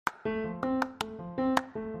Hi,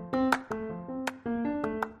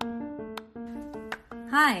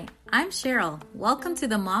 I'm Cheryl. Welcome to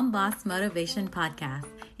the Mom Boss Motivation Podcast.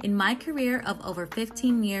 In my career of over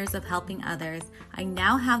 15 years of helping others, I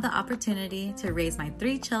now have the opportunity to raise my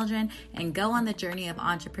 3 children and go on the journey of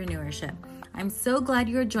entrepreneurship. I'm so glad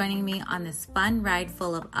you're joining me on this fun ride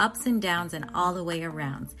full of ups and downs and all the way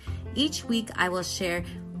arounds. Each week, I will share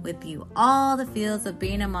with you all the feels of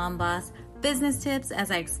being a mom boss, business tips as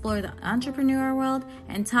I explore the entrepreneur world,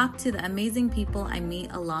 and talk to the amazing people I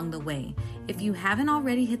meet along the way. If you haven't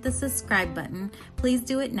already hit the subscribe button, please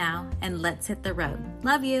do it now, and let's hit the road.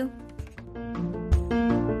 Love you.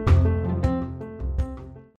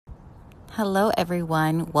 Hello,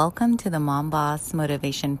 everyone. Welcome to the Mom Boss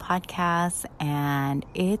Motivation Podcast, and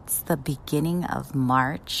it's the beginning of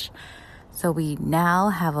March. So we now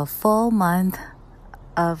have a full month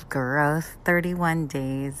of growth, 31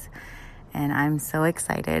 days. And I'm so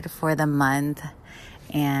excited for the month,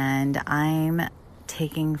 and I'm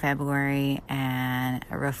taking February and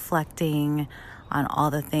reflecting on all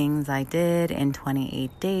the things I did in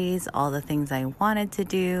 28 days, all the things I wanted to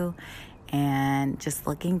do, and just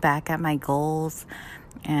looking back at my goals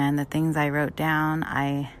and the things I wrote down.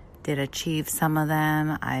 I did achieve some of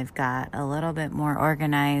them. I've got a little bit more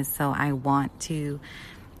organized, so I want to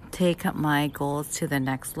take my goals to the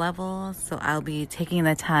next level. So I'll be taking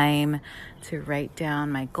the time to write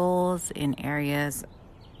down my goals in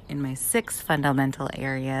my 6 fundamental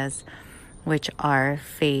areas, which are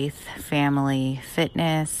faith, family,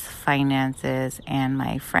 fitness, finances, and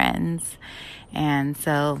my friends. And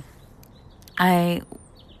so I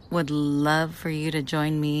would love for you to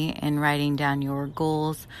join me in writing down your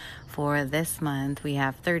goals for this month. We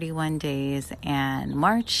have 31 days, and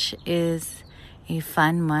March is a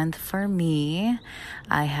fun month for me.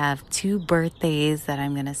 I have 2 birthdays that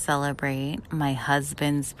I'm going to celebrate. My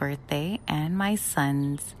husband's birthday and my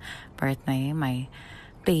son's birthday. My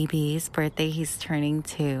baby's birthday, he's turning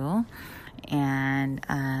 2.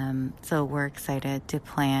 And so we're excited to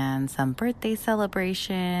plan some birthday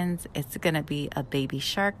celebrations. It's going to be a baby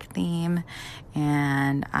shark theme.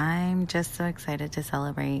 And I'm just so excited to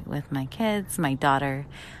celebrate with my kids. My daughter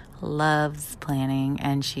loves planning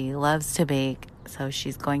and she loves to bake. So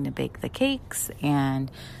she's going to bake the cakes, and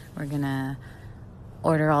we're going to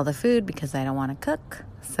order all the food because I don't want to cook.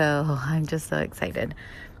 So I'm just so excited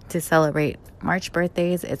to celebrate March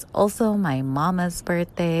birthdays. It's also my mama's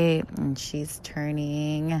birthday, and she's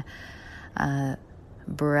turning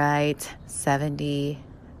bright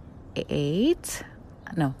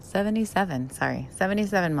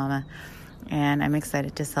 77, mama. And I'm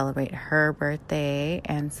excited to celebrate her birthday.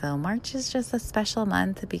 And so March is just a special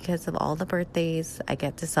month because of all the birthdays I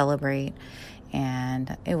get to celebrate.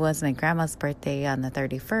 And it was my grandma's birthday on the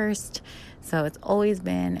 31st. So it's always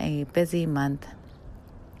been a busy month.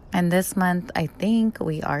 And this month, I think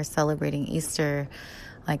we are celebrating Easter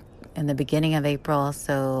like in the beginning of April.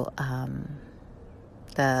 So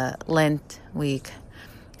the Lent week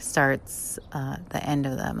starts the end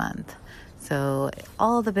of the month. So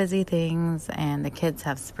all the busy things, and the kids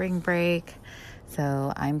have spring break.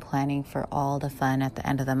 So I'm planning for all the fun at the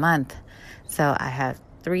end of the month. So I have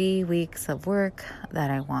 3 weeks of work that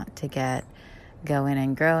I want to get going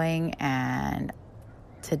and growing. And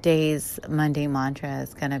today's Monday mantra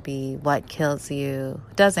is going to be what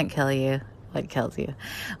doesn't kill you.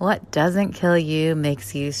 What doesn't kill you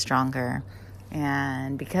makes you stronger.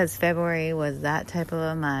 And because February was that type of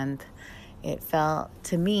a month, it felt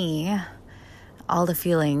to me,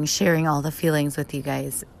 sharing all the feelings with you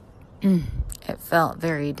guys, it felt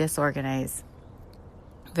very disorganized,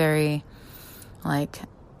 very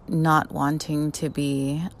not wanting to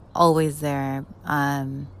be always there.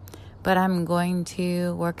 But I'm going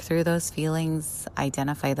to work through those feelings,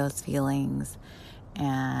 identify those feelings,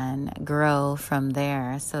 and grow from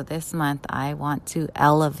there. So this month I want to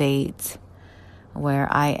elevate where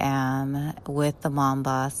I am with the Mom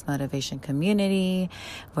Boss Motivation community,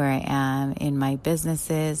 where I am in my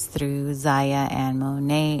businesses through Zaya and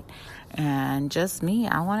Monate, and just me.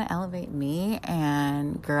 I want to elevate me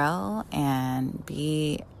and grow and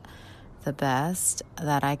be the best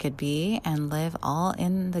that I could be and live all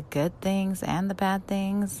in the good things and the bad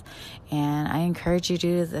things. And I encourage you to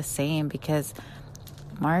do the same, because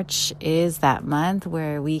March is that month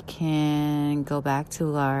where we can go back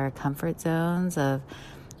to our comfort zones of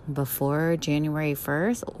before January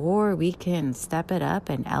 1st, or we can step it up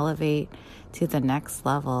and elevate to the next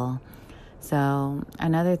level. So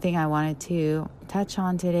another thing I wanted to touch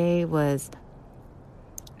on today was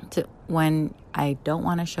when I don't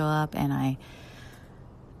want to show up and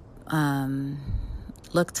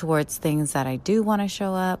look towards things that I do want to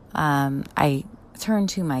show up, I turn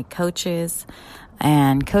to my coaches.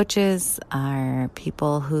 And coaches are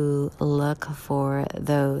people who look for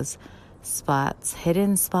those spots,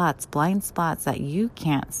 hidden spots, blind spots that you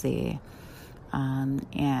can't see,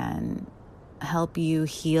 and help you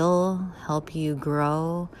heal, help you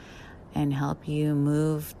grow, and help you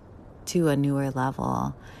move to a newer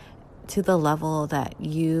level, to the level that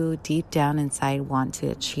you deep down inside want to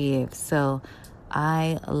achieve. So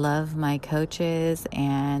I love my coaches,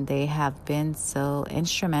 and they have been so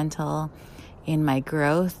instrumental in my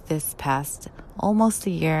growth this past almost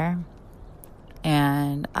a year.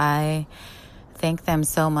 And I thank them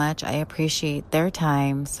so much. I appreciate their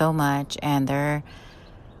time so much and their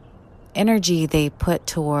energy they put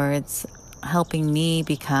towards helping me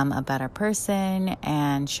become a better person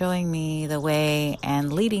and showing me the way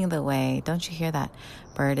and leading the way. Don't you hear that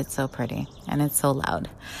bird? It's so pretty and it's so loud.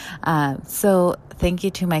 So thank you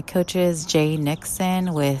to my coaches, Jay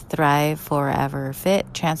Nixon with Thrive Forever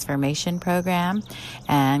Fit Transformation Program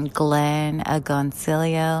and Glenn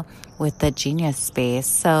Agoncillo with the Genius Space.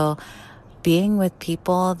 So being with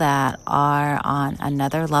people that are on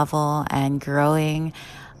another level and growing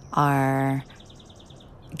are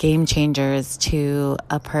game changers to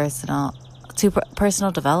personal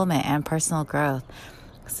development and personal growth.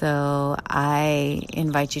 So I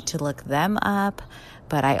invite you to look them up,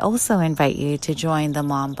 but I also invite you to join the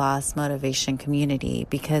Mom Boss Motivation community,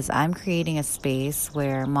 because I'm creating a space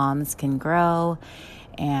where moms can grow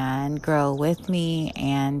and grow with me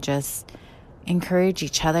and just encourage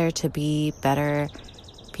each other to be better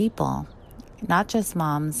people. Not just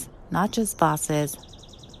moms, not just bosses,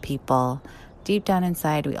 people. Deep down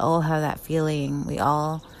inside, we all have that feeling. We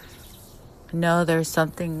all know there's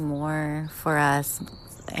something more for us,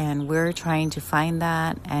 and we're trying to find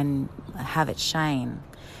that and have it shine.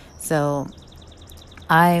 So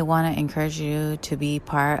I want to encourage you to be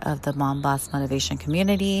part of the Mom Boss Motivation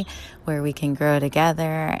community where we can grow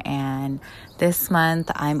together. And this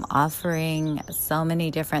month, I'm offering so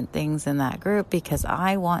many different things in that group because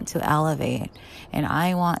I want to elevate, and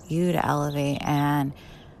I want you to elevate and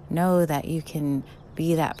know that you can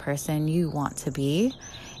be that person you want to be.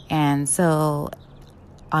 And so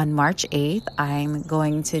on March 8th, I'm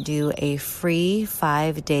going to do a free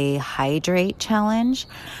 5-day hydrate challenge.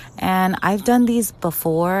 And I've done these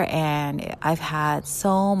before, and I've had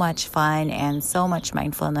so much fun and so much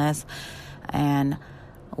mindfulness. And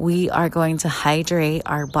we are going to hydrate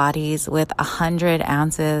our bodies with 100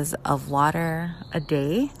 ounces of water a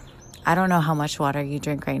day. I don't know how much water you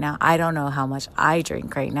drink right now. I don't know how much I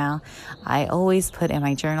drink right now. I always put in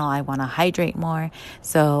my journal, I want to hydrate more.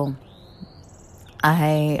 So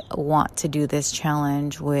I want to do this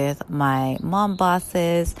challenge with my mom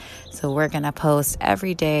bosses. So we're going to post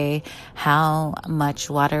every day how much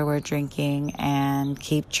water we're drinking and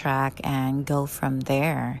keep track and go from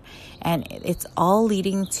there. And it's all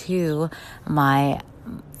leading to my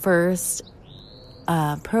first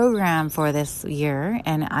program for this year,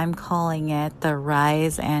 and I'm calling it the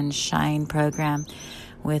Rise and Shine program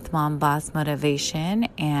with Mom Boss Motivation.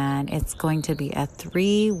 And it's going to be a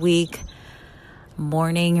 3-week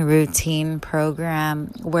morning routine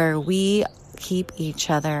program where we keep each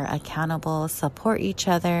other accountable, support each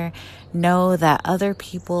other, know that other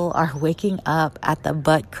people are waking up at the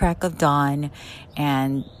butt crack of dawn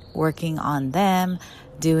and working on them,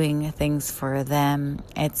 doing things for them.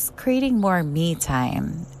 It's creating more me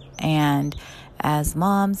time. And as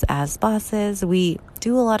moms, as bosses, we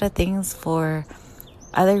do a lot of things for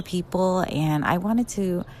other people, and I wanted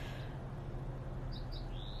to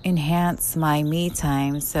enhance my me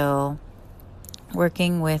time. So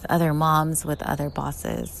working with other moms, with other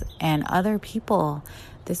bosses and other people.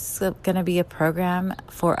 This is going to be a program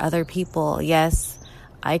for other people. Yes,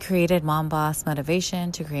 I created Mom Boss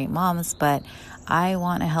Motivation to create moms, but I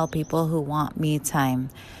want to help people who want me time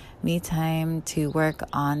to work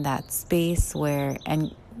on that space where,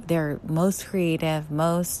 and they're most creative,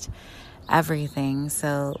 most everything.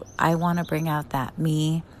 So I want to bring out that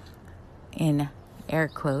me in air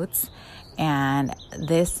quotes. And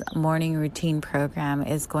this morning routine program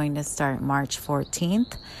is going to start March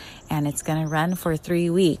 14th, and it's going to run for 3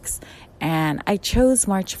 weeks. And I chose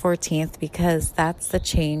March 14th because that's the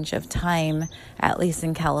change of time, at least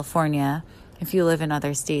in California. If you live in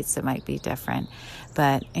other states, it might be different.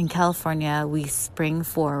 But in California, we spring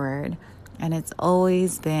forward. And it's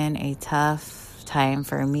always been a tough time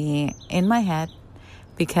for me in my head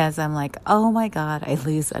because I'm like, oh my God, I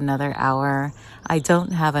lose another hour. I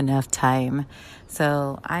don't have enough time.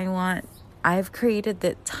 So I've created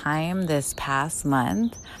the time this past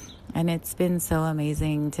month. And it's been so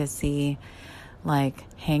amazing to see like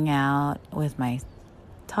hang out with my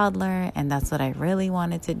toddler, and that's what I really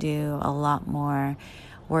wanted to do a lot more.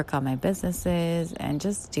 Work on my businesses and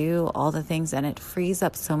just do all the things, and it frees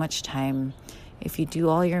up so much time if you do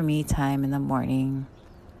all your me time in the morning,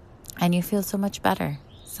 and you feel so much better.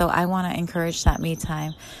 So I want to encourage that me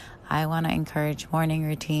time. I want to encourage morning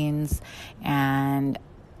routines, and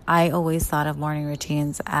I always thought of morning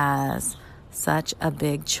routines as such a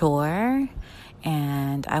big chore,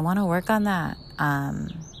 and I want to work on that.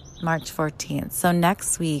 March 14th. So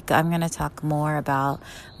next week, I'm going to talk more about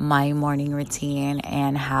my morning routine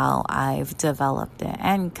and how I've developed it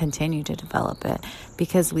and continue to develop it,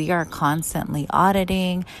 because we are constantly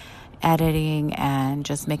auditing, editing, and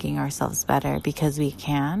just making ourselves better because we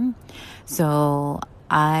can. So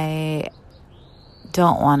I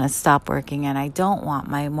don't want to stop working, and I don't want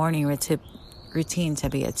my morning routine to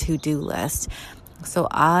be a to-do list. So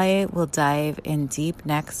I will dive in deep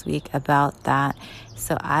next week about that.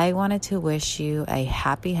 So I wanted to wish you a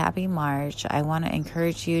happy March. I want to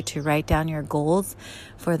encourage you to write down your goals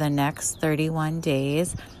for the next 31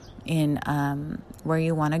 days in where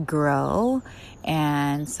you want to grow.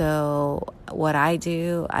 And so what I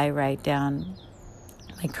do, I write down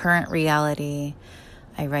my current reality.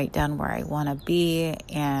 I write down where I want to be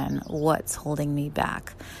and what's holding me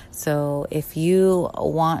back. So if you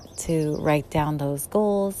want to write down those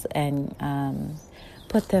goals and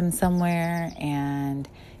put them somewhere and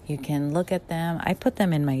you can look at them, I put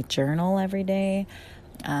them in my journal every day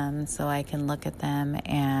so I can look at them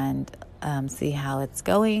and see how it's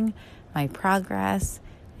going, my progress.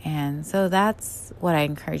 And so that's what I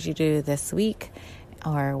encourage you to do this week,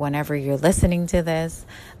 or whenever you're listening to this.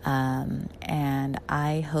 And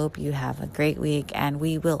I hope you have a great week, and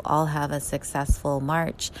we will all have a successful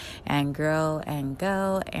March and grow and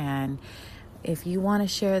go. And if you want to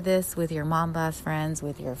share this with your Mom Boss friends,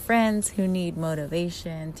 with your friends who need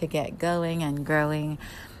motivation to get going and growing,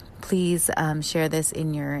 please share this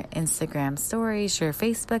in your Instagram stories, your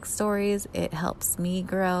Facebook stories. It helps me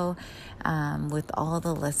grow with all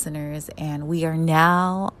the listeners. And we are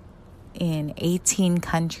now in 18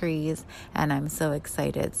 countries, and I'm so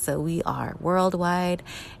excited. So we are worldwide,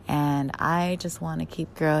 and I just want to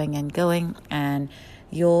keep growing and going, and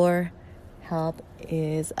your help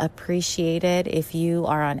is appreciated. If you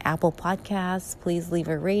are on Apple Podcasts, please leave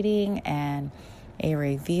a rating and a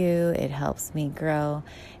review. It helps me grow.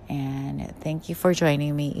 And thank you for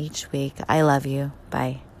joining me each week. I love you.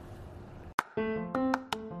 Bye.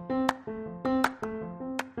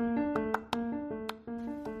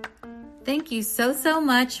 Thank you so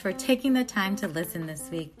much for taking the time to listen this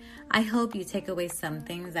week. I hope you take away some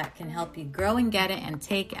things that can help you grow and get it and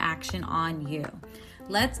take action on you.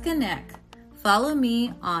 Let's connect. Follow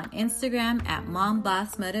me on Instagram at Mom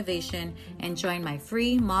Boss Motivation and join my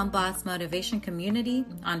free Mom Boss Motivation community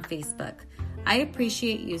on Facebook. I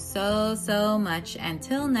appreciate you so much.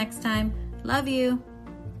 Until next time, love you.